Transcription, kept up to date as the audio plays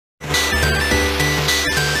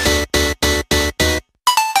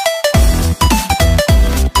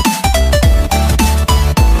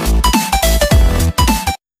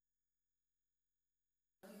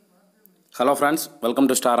Hello friends, welcome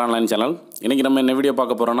to Star Online channel. இன்னைக்கு நம்ம என்ன வீடியோ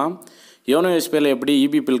பார்க்க போறோம்னா Yono SBI ல எப்படி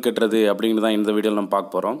EB பில் கட்டறது அப்படிங்கறத இந்த வீடியோல நம்ம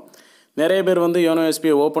பார்க்க போறோம். நிறைய பேர் வந்து Yono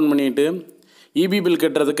SBI ஓபன் பண்ணிட்டு EB பில்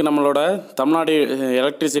கட்டறதுக்கு நம்மளோட தமிழ்நாடு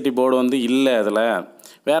எலக்ட்ரிசிட்டி போர்டு வந்து இல்ல அதுல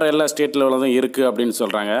வேற எல்லா ஸ்டேட் லெவல்ல தான் இருக்கு அப்படினு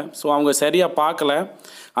சொல்றாங்க. சோ அவங்க சரியா பார்க்கல.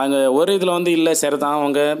 அங்க ஒரு இதுல வந்து இல்ல சரிதான்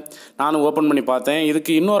அவங்க நானும் ஓபன் பண்ணி பார்த்தேன்.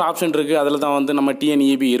 இதுக்கு இன்னொரு ஆப்ஷன் இருக்கு. அதுல தான் வந்து நம்ம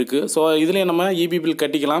TNEB இருக்கு. சோ இதுலயே நம்ம EB பில்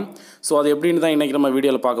கட்டிக்கலாம். சோ அது எப்படின்னு தான் இன்னைக்கு நம்ம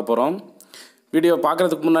வீடியோல பார்க்க போறோம். வீடியோ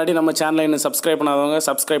பார்க்குறதுக்கு முன்னாடி நம்ம சேனலை இன்னும் சப்ஸ்கிரைப் பண்ணாதவங்க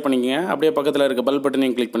சப்ஸ்கிரைப் பண்ணிக்கங்க. அப்படியே பக்கத்தில் இருக்க பெல்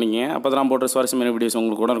பட்டனையும் கிளிக் பண்ணிக்கங்க. அப்போ தான் போடுற சுவாரஸ்யமான வீடியோஸ்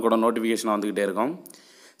உங்களுக்கு உடனுக்குடன் நோட்டிஃபிகேஷன் வந்துக்கிட்டே இருக்கும்.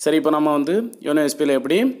 சரி, இப்போ நம்ம வந்து Yono SBI ல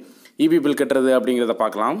எப்படி EB பில் கட்டுறது அப்படிங்கிறத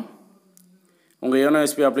பார்க்கலாம். உங்கள் Yono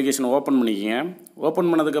SBI அப்ளிகேஷன் ஓப்பன் பண்ணிக்கங்க.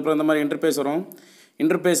 ஓப்பன் பண்ணதுக்கப்புறம் இந்த மாதிரி இன்டர்ஃபேஸ் வரும்.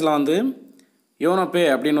 இன்டர்ஃபேஸில் வந்து Yono Pay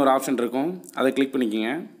அப்படின்னு ஒரு ஆப்ஷன் இருக்கும். அதை கிளிக்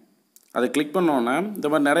பண்ணிக்கங்க. அதை கிளிக் பண்ணோன்னே இந்த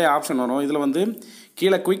மாதிரி நிறைய ஆப்ஷன் வரும். இதில் வந்து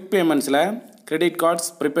கீழே quick பேமெண்ட்ஸில் credit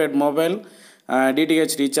cards, prepaid mobile,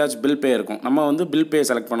 DTH recharge, bill pay இருக்கும். நம்ம வந்து பில் பே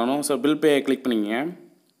செலக்ட் பண்ணணும். ஸோ பில் பே கிளிக் பண்ணிங்க.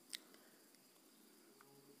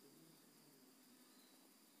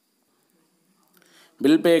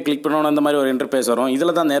 பில் பே கிளிக் பண்ணோன்னு இந்த மாதிரி ஒரு இன்டர்ஃபேஸ் வரும்.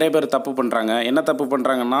 இதில் தான் நிறைய பேர் தப்பு பண்ணுறாங்க. என்ன தப்பு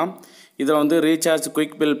பண்ணுறாங்கன்னா இதில் வந்து recharge,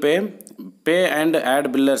 quick bill pay, pay and add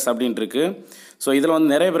pillars அப்படின்ட்டு இருக்குது. ஸோ இதில்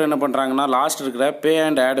வந்து நிறைய பேர் என்ன பண்ணுறாங்கன்னா லாஸ்ட் இருக்கிற pay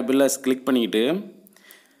and add pillars click பண்ணிக்கிட்டு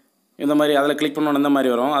இந்த மாதிரி அதில் கிளிக் பண்ணோன்னு இந்த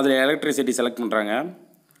மாதிரி வரும். அதில் எலக்ட்ரிசிட்டி செலக்ட் பண்ணுறாங்க.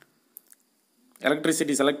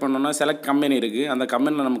 எலக்ட்ரிசிட்டி செலக்ட் பண்ணோன்னா செலக்ட் கம்பெனி இருக்குது. அந்த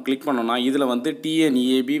கம்பெனியில் நம்ம கிளிக் பண்ணோன்னா இதில் வந்து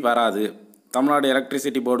TNEB வராது. தமிழ்நாடு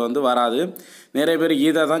எலக்ட்ரிசிட்டி போர்டு வந்து வராது. நிறைய பேர்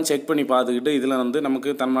இதை தான் செக் பண்ணி பார்த்துக்கிட்டு இதில் வந்து நமக்கு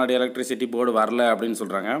தமிழ்நாடு எலக்ட்ரிசிட்டி போர்டு வரல அப்படின்னு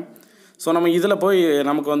சொல்கிறாங்க. ஸோ நம்ம இதில் போய்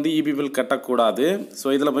நமக்கு வந்து EB பில் கட்டக்கூடாது.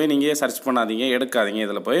 ஸோ இதில் போய் நீங்கள் சர்ச் பண்ணாதீங்க, எடுக்காதீங்க.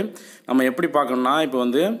 இதில் போய் நம்ம எப்படி பார்க்கணுன்னா இப்போ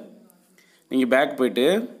வந்து நீங்கள் பேக் போய்ட்டு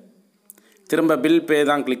திரும்ப பில் பே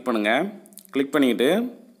தான் கிளிக் பண்ணுங்கள். கிளிக் பண்ணிக்கிட்டு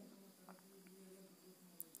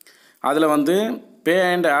அதில் வந்து பே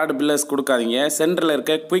அண்ட் ஆட் பில்லர்ஸ் கொடுக்காதீங்க. சென்டரில்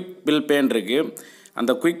இருக்க குயிக் பில் பேன்னு இருக்குது.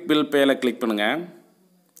 அந்த குயிக் பில் பேயில் கிளிக் பண்ணுங்கள்.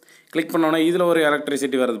 கிளிக் பண்ணோன்னா இதில் ஒரு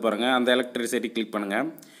எலக்ட்ரிசிட்டி வருது பாருங்கள். அந்த எலக்ட்ரிசிட்டி கிளிக் பண்ணுங்கள்.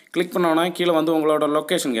 கிளிக் பண்ணோன்னா கீழே வந்து உங்களோட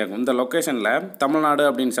லொக்கேஷன் கேட்கும். இந்த லொக்கேஷனில் தமிழ்நாடு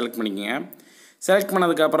அப்படின்னு செலக்ட் பண்ணிக்கோங்க. செலக்ட்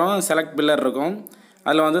பண்ணதுக்கப்புறம் செலக்ட் பில்லர் இருக்கும்.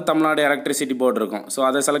 அதில் வந்து தமிழ்நாடு எலக்ட்ரிசிட்டி போர்டு இருக்கும். ஸோ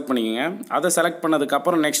அதை செலக்ட் பண்ணிக்கோங்க. அதை செலக்ட்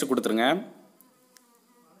பண்ணதுக்கப்புறம் நெக்ஸ்ட் கொடுத்துருங்க.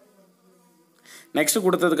 நெக்ஸ்ட்டு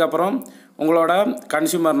கொடுத்ததுக்கப்புறம் உங்களோட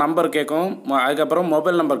கன்சியூமர் நம்பர் கேட்கும். அதுக்கப்புறம்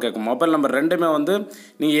மொபைல் நம்பர் கேட்கும். மொபைல் நம்பர் ரெண்டுமே வந்து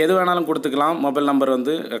நீங்கள் எது வேணாலும் கொடுத்துக்கலாம். மொபைல் நம்பர்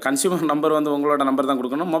வந்து கன்சியூமர் நம்பர் வந்து உங்களோட நம்பர் தான்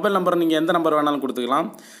கொடுக்கணும். மொபைல் நம்பர் நீங்கள் எந்த நம்பர் வேணாலும் கொடுத்துக்கலாம்.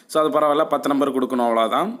 ஸோ அது பரவாயில்ல, 10 நம்பர் கொடுக்கணும்,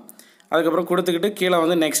 அவ்வளோதான். அதுக்கப்புறம் கொடுத்துக்கிட்டு கீழே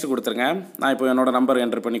வந்து நெக்ஸ்ட் கொடுத்துருங்க. நான் இப்போ என்னோடய நம்பர்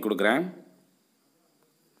என்ட்ரு பண்ணி கொடுக்குறேன்.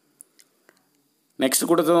 நெக்ஸ்ட்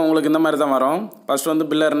கொடுத்தது உங்களுக்கு இந்த மாதிரி தான் வரும். ஃபஸ்ட்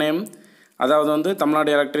வந்து பில்லர் நேம், அதாவது வந்து Tamil Nadu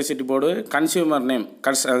electricity board, consumer name,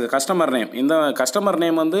 customer name. இந்த கஸ்டமர்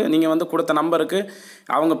நேம் வந்து நீங்கள் வந்து கொடுத்த நம்பருக்கு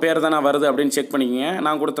அவங்க பேர் தானே வருது அப்படின்னு செக் பண்ணிக்கங்க.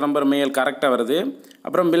 நான் கொடுத்த நம்பர் மெயில் கரெக்டாக வருது.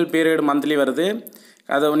 அப்புறம் பில் பீரியட் மந்த்லி வருது.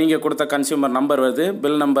 அதை நீங்கள் கொடுத்த கன்சியூமர் நம்பர் வருது,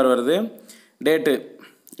 பில் நம்பர் வருது,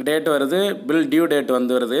 டேட்டு வருது, பில் டியூ டேட்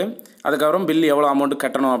வந்து வருது. அதுக்கப்புறம் பில் எவ்வளோ அமௌண்ட்டு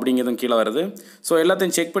கட்டணும் அப்படிங்கிறதும் கீழே வருது. ஸோ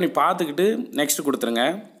எல்லாத்தையும் செக் பண்ணி பார்த்துக்கிட்டு நெக்ஸ்ட் கொடுத்துருங்க.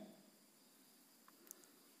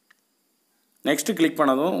 நெக்ஸ்ட்டு கிளிக்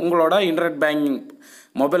பண்ணதும் உங்களோட இன்டர்நெட் பேங்கிங்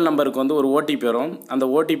மொபைல் நம்பருக்கு வந்து ஒரு OTP வரும். அந்த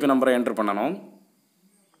OTP நம்பரை என்ட்ரு பண்ணணும்.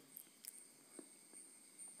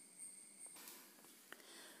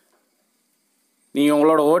 நீங்கள்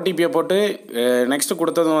உங்களோட OTPயை போட்டு நெக்ஸ்ட்டு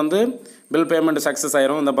கொடுத்ததும் வந்து பில் பேமெண்ட் சக்ஸஸ்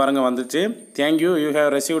ஆயிரும். இந்த பாருங்கள் வந்துச்சு. Thank you, you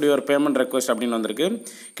have received your payment request அப்படின்னு வந்திருக்கு.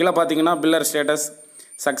 கீழே பார்த்தீங்கன்னா pillar status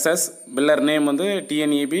success, pillar name வந்து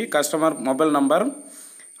TNEB, கஸ்டமர் மொபைல் நம்பர்,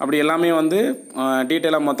 அப்படி எல்லாமே வந்து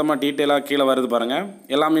டீட்டெயிலாக மொத்தமாக டீட்டெயிலாக கீழே வருது பாருங்கள்.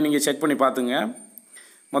 எல்லாமே நீங்கள் செக் பண்ணி பார்த்துங்க.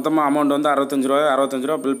 மொத்தமாக அமௌண்ட் வந்து 65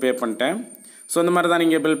 ரூபா பில் பே பண்ணிட்டேன். ஸோ இந்த மாதிரி தான்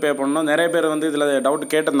நீங்கள் பில் பே பண்ணணும். நிறைய பேர் வந்து இதில் டவுட்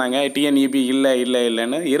கேட்டிருந்தாங்க, TNEB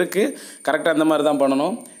இல்லைன்னு இருக்குது. கரெக்டாக இந்த மாதிரி தான்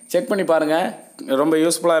பண்ணணும். செக் பண்ணி பாருங்கள். ரொம்ப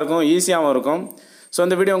யூஸ்ஃபுல்லாக இருக்கும், ஈஸியாகவும் இருக்கும். ஸோ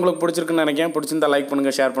இந்த வீடியோ உங்களுக்கு பிடிச்சிருக்குன்னு நினைக்கிறேன். பிடிச்சிருந்தா லைக்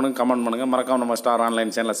பண்ணுங்கள், ஷேர் பண்ணுங்கள், கமெண்ட் பண்ணுங்கள். மறக்காம நம்ம ஸ்டார்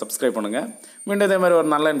ஆன்லைன் சேனலை சப்ஸ்கிரைப் பண்ணுங்கள். மீண்டும் இதே மாதிரி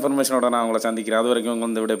ஒரு நல்ல இன்ஃபர்மேஷனோட நான் உங்களை சந்திக்கிறேன். அது வரைக்கும்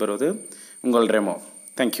இந்த விடைபெறுவது உங்கள் ரெமோ.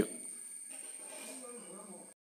 Thank you.